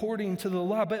going according to the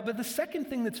law. But the second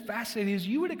thing that's fascinating is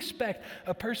you would expect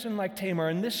a person like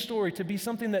Tamar in this story to be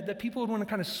something that people would want to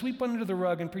kind of sweep under the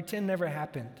rug and pretend never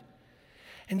happened.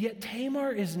 And yet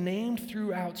Tamar is named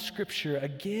throughout Scripture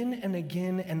again and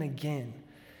again and again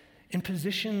in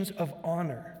positions of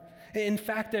honor. In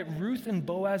fact, at Ruth and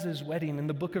Boaz's wedding in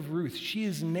the book of Ruth, she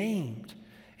is named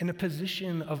in a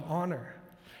position of honor.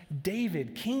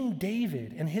 David, King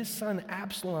David, and his son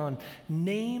Absalom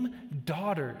name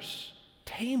daughters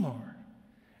Tamar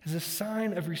as a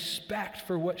sign of respect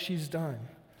for what she's done.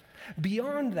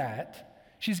 Beyond that,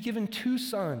 she's given two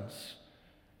sons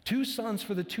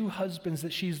for the two husbands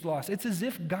that she's lost. It's as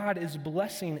if God is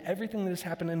blessing everything that has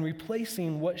happened and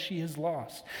replacing what she has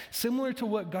lost. Similar to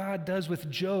what God does with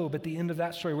Job at the end of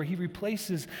that story, where he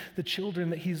replaces the children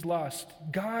that he's lost.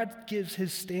 God gives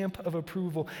his stamp of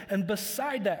approval. And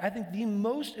beside that, I think the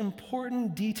most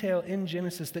important detail in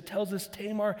Genesis that tells us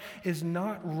Tamar is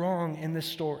not wrong in this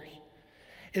story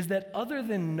is that other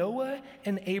than Noah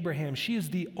and Abraham, she is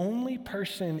the only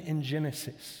person in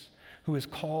Genesis who is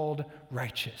called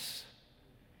righteous.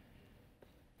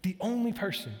 The only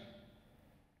person.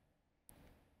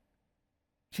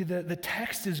 See, the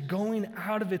text is going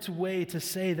out of its way to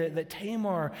say that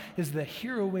Tamar is the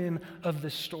heroine of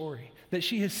this story, that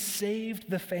she has saved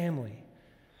the family.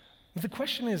 The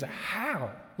question is,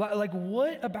 how? Like,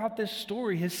 what about this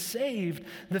story has saved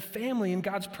the family in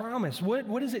God's promise?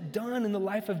 What has it done in the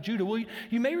life of Judah? Well,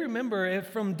 you may remember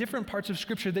from different parts of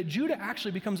Scripture that Judah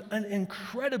actually becomes an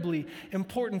incredibly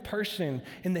important person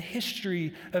in the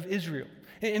history of Israel.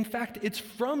 In fact, it's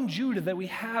from Judah that we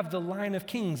have the line of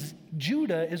kings.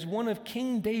 Judah is one of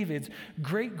King David's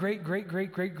great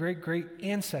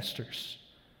ancestors.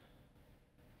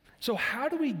 So how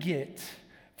do we get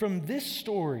from this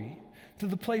story to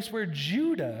the place where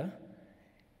Judah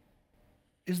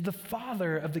is the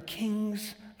father of the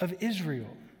kings of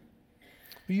Israel?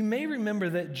 You may remember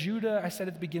that Judah, I said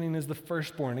at the beginning, is the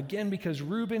firstborn. Again, because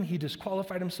Reuben, he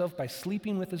disqualified himself by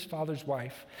sleeping with his father's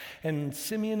wife, and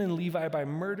Simeon and Levi by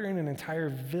murdering an entire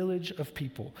village of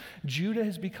people. Judah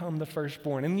has become the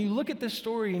firstborn. And you look at this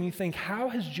story and you think, how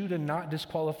has Judah not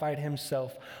disqualified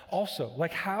himself also?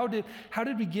 Like, how did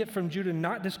we get from Judah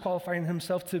not disqualifying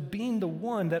himself to being the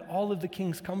one that all of the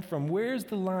kings come from? Where's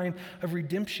the line of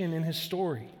redemption in his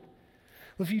story?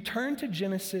 Well, if you turn to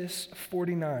Genesis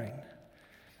 49,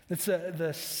 it's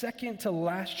the second to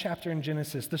last chapter in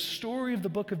Genesis. The story of the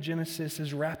book of Genesis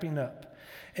is wrapping up.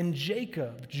 And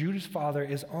Jacob, Judah's father,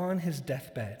 is on his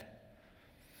deathbed.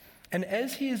 And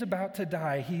as he is about to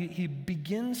die, he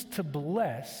begins to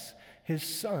bless his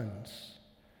sons.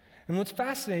 And what's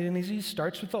fascinating is he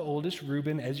starts with the oldest,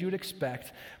 Reuben, as you would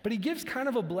expect, but he gives kind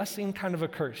of a blessing, kind of a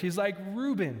curse. He's like,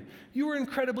 Reuben, you were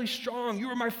incredibly strong. You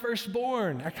were my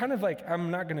firstborn.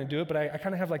 I'm not going to do it, but I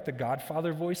kind of have like the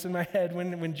Godfather voice in my head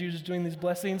when Jesus is doing these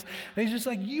blessings. And he's just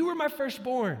like, you were my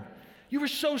firstborn. You were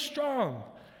so strong.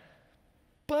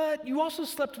 But you also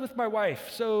slept with my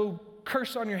wife, so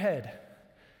curse on your head.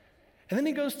 And then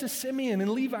he goes to Simeon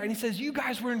and Levi, and he says, you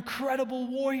guys were incredible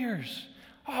warriors.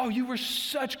 Oh, you were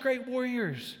such great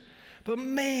warriors. But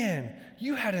man,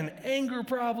 you had an anger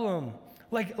problem.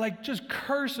 Like just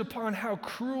curse upon how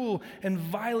cruel and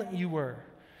violent you were.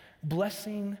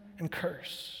 Blessing and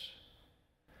curse.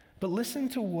 But listen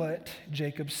to what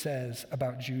Jacob says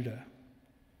about Judah.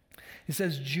 He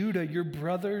says, Judah, your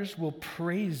brothers will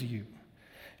praise you.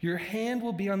 Your hand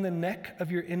will be on the neck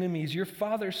of your enemies. Your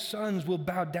father's sons will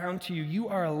bow down to you. You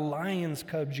are a lion's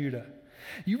cub, Judah.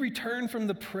 You return from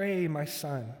the prey, my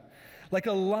son. Like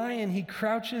a lion, he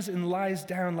crouches and lies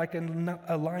down like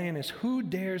a lioness. Who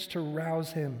dares to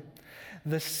rouse him?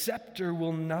 The scepter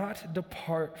will not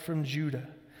depart from Judah,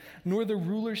 nor the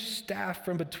ruler's staff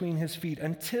from between his feet,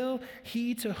 until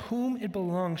he to whom it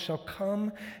belongs shall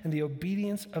come, and the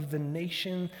obedience of the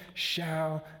nation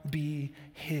shall be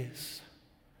his.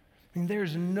 I mean,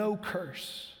 there's no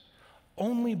curse,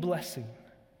 only blessing.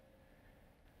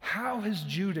 How has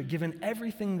Judah, given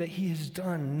everything that he has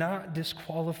done, not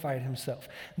disqualified himself?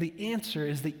 The answer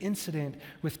is the incident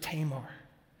with Tamar.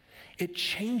 It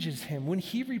changes him. When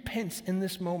he repents in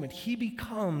this moment, he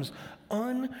becomes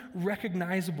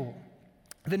unrecognizable.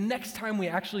 The next time we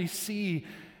actually see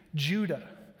Judah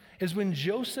is when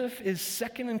Joseph is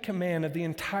second in command of the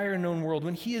entire known world,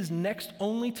 when he is next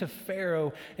only to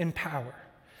Pharaoh in power.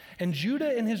 And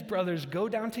Judah and his brothers go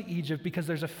down to Egypt because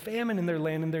there's a famine in their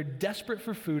land and they're desperate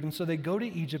for food. And so they go to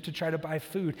Egypt to try to buy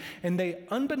food. And they,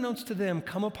 unbeknownst to them,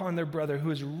 come upon their brother who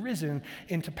has risen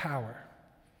into power.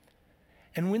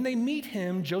 And when they meet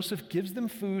him, Joseph gives them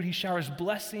food. He showers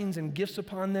blessings and gifts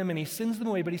upon them and he sends them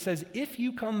away. But he says, if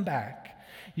you come back,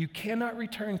 you cannot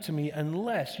return to me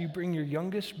unless you bring your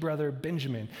youngest brother,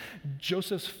 Benjamin,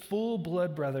 Joseph's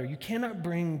full-blood brother. You cannot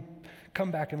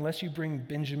come back unless you bring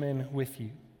Benjamin with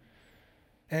you.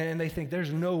 And they think,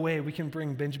 there's no way we can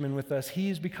bring Benjamin with us.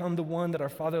 He's become the one that our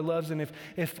father loves. And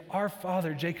if our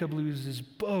father, Jacob, loses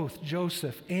both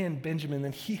Joseph and Benjamin,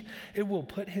 then it will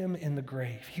put him in the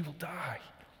grave. He will die.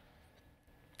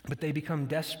 But they become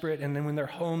desperate. And then when they're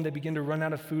home, they begin to run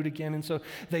out of food again. And so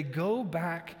they go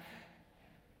back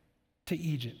to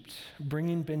Egypt,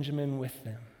 bringing Benjamin with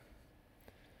them.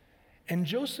 And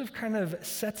Joseph kind of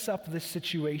sets up this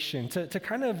situation to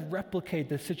kind of replicate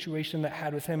the situation that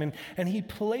had with him. And he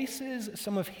places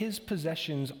some of his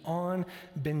possessions on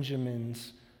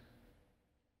Benjamin's.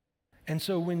 And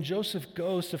so when Joseph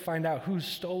goes to find out who's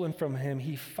stolen from him,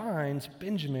 he finds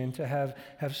Benjamin to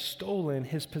have stolen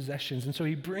his possessions. And so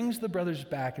he brings the brothers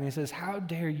back and he says, how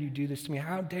dare you do this to me?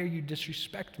 How dare you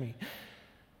disrespect me?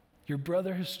 Your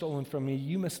brother has stolen from me.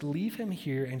 You must leave him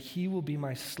here and he will be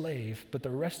my slave, but the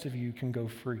rest of you can go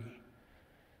free.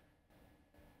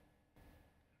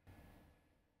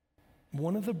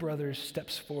 One of the brothers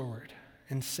steps forward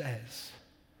and says,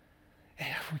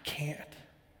 we can't.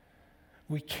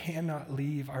 We cannot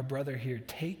leave our brother here.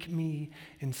 Take me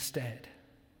instead.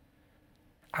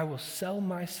 I will sell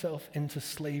myself into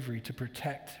slavery to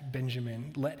protect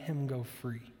Benjamin. Let him go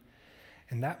free.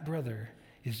 And that brother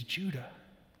is Judah.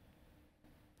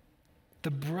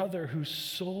 The brother who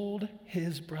sold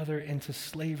his brother into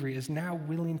slavery is now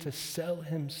willing to sell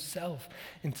himself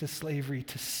into slavery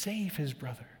to save his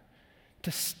brother,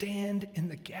 to stand in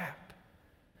the gap.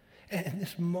 And in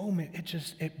this moment,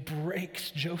 it breaks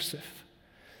Joseph.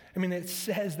 I mean, it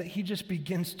says that he just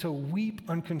begins to weep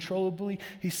uncontrollably.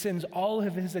 He sends all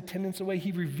of his attendants away.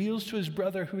 He reveals to his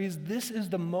brother who he is. This is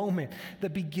the moment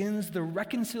that begins the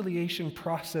reconciliation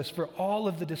process for all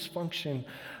of the dysfunction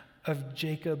of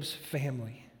Jacob's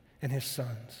family and his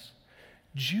sons.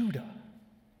 Judah,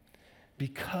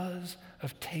 because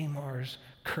of Tamar's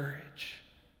courage.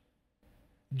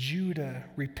 Judah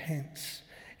repents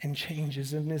and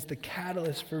changes and is the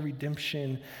catalyst for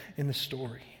redemption in the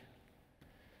story.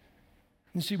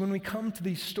 You see, when we come to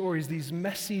these stories, these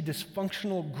messy,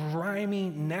 dysfunctional, grimy,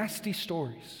 nasty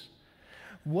stories,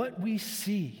 what we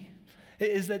see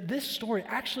is that this story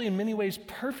actually in many ways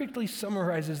perfectly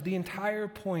summarizes the entire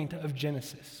point of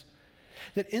Genesis.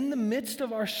 That in the midst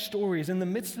of our stories, in the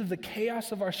midst of the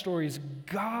chaos of our stories,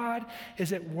 God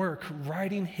is at work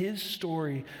writing his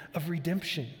story of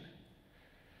redemption.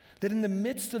 That in the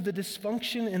midst of the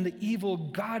dysfunction and the evil,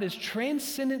 God is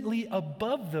transcendently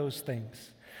above those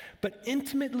things, but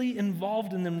intimately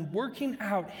involved in them, working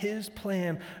out his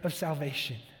plan of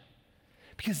salvation.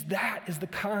 Because that is the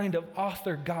kind of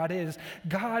author God is.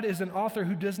 God is an author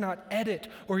who does not edit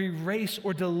or erase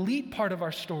or delete part of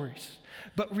our stories,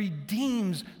 but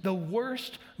redeems the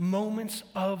worst moments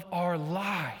of our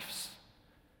lives.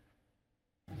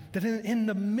 That in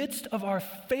the midst of our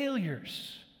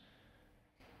failures,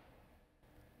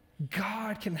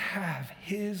 God can have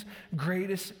his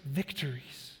greatest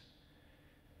victories.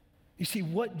 You see,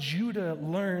 what Judah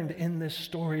learned in this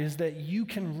story is that you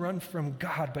can run from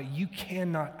God, but you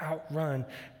cannot outrun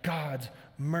God's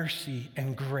mercy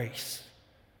and grace.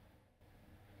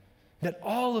 That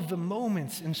all of the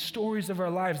moments and stories of our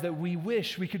lives that we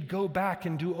wish we could go back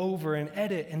and do over and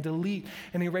edit and delete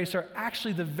and erase are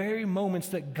actually the very moments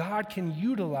that God can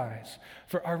utilize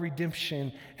for our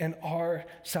redemption and our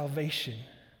salvation.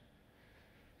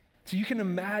 So you can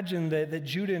imagine that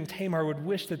Judah and Tamar would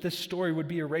wish that this story would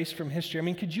be erased from history. I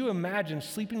mean, could you imagine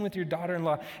sleeping with your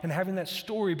daughter-in-law and having that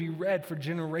story be read for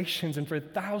generations and for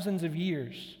thousands of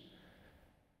years?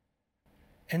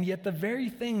 And yet the very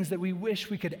things that we wish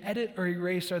we could edit or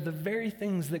erase are the very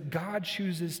things that God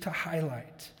chooses to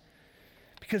highlight.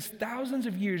 Because thousands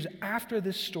of years after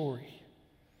this story,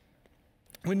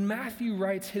 when Matthew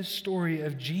writes his story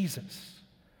of Jesus,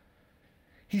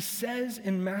 he says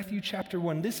in Matthew chapter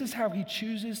 1, this is how he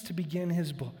chooses to begin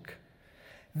his book.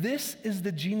 This is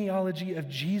the genealogy of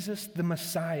Jesus, the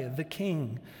Messiah, the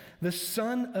King, the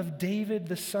son of David,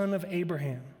 the son of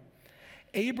Abraham.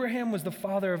 Abraham was the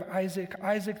father of Isaac,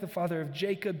 Isaac the father of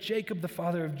Jacob, Jacob the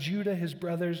father of Judah, his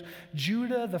brothers,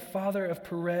 Judah the father of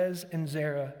Perez and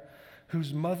Zerah,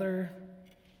 whose mother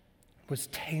was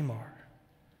Tamar.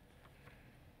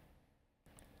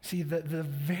 See, the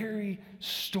very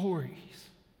stories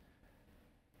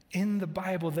in the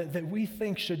Bible that we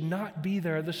think should not be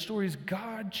there are the stories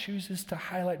God chooses to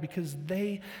highlight because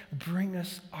they bring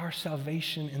us our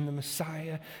salvation in the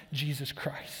Messiah, Jesus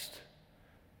Christ.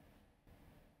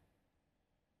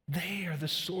 They are the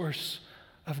source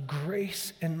of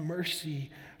grace and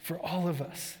mercy for all of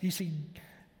us. You see,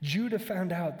 Judah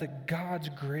found out that God's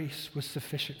grace was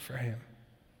sufficient for him.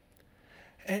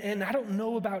 And I don't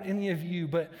know about any of you,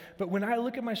 but when I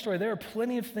look at my story, there are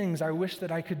plenty of things I wish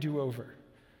that I could do over.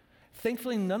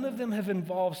 Thankfully, none of them have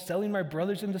involved selling my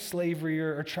brothers into slavery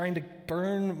or trying to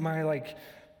burn my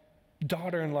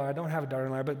daughter-in-law. I don't have a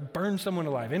daughter-in-law, but burn someone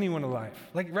alive, anyone alive.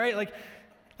 Right?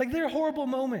 They're horrible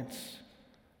moments.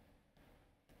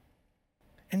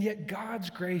 And yet God's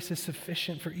grace is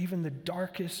sufficient for even the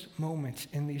darkest moments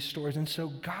in these stories. And so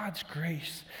God's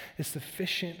grace is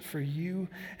sufficient for you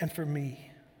and for me.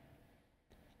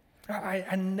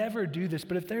 I never do this,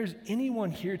 but if there's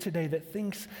anyone here today that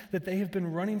thinks that they have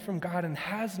been running from God and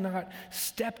has not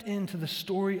stepped into the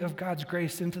story of God's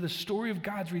grace, into the story of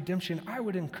God's redemption, I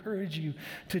would encourage you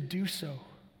to do so.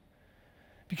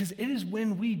 Because it is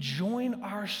when we join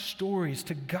our stories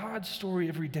to God's story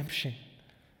of redemption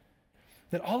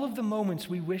that all of the moments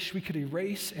we wish we could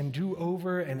erase and do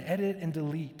over and edit and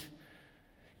delete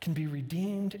can be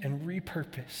redeemed and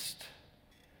repurposed.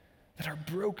 That our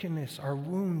brokenness, our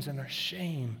wounds, and our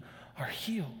shame are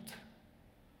healed.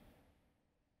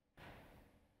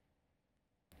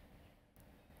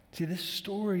 See, this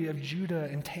story of Judah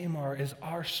and Tamar is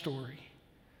our story.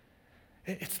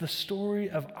 It's the story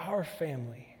of our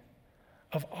family,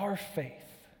 of our faith.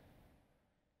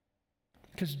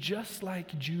 Because just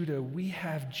like Judah, we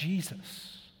have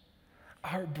Jesus,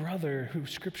 our brother who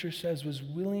Scripture says was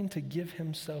willing to give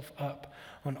himself up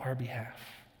on our behalf.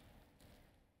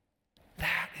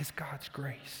 That is God's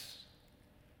grace.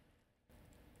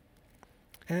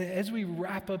 And as we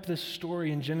wrap up this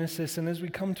story in Genesis, and as we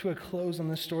come to a close on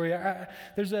this story,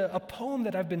 there's a poem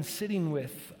that I've been sitting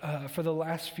with for the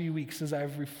last few weeks as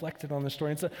I've reflected on the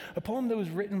story. It's a poem that was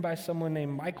written by someone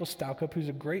named Michael Stalkup, who's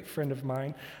a great friend of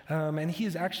mine, and he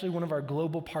is actually one of our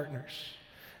global partners.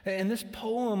 And this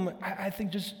poem, I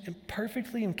think, just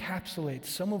perfectly encapsulates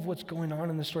some of what's going on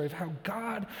in the story of how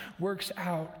God works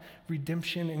out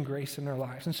redemption and grace in our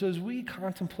lives. And so as we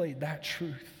contemplate that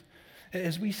truth,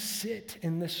 as we sit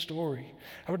in this story,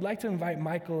 I would like to invite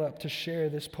Michael up to share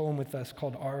this poem with us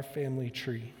called Our Family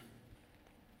Tree.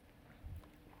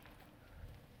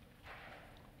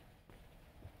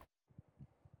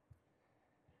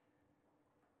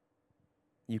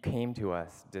 You came to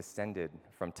us descended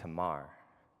from Tamar,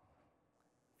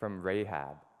 from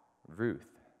Rahab,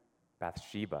 Ruth,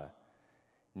 Bathsheba,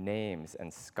 names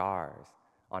and scars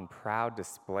on proud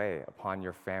display upon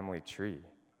your family tree,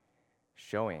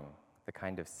 showing the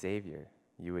kind of Savior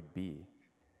you would be.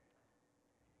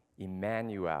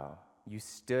 Emmanuel, you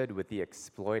stood with the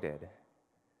exploited,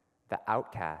 the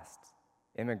outcasts,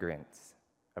 immigrants,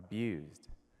 abused,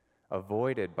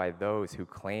 avoided by those who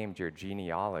claimed your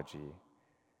genealogy,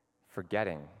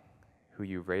 forgetting who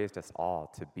you raised us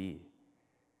all to be.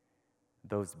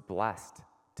 Those blessed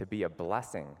to be a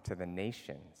blessing to the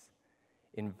nations,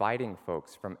 inviting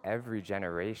folks from every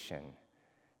generation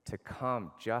to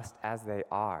come just as they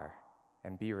are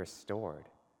and be restored,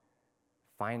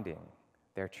 finding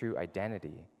their true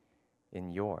identity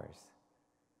in yours,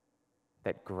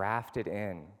 that grafted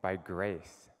in by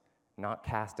grace, not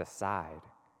cast aside,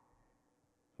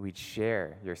 we'd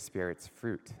share your Spirit's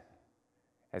fruit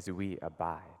as we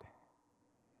abide.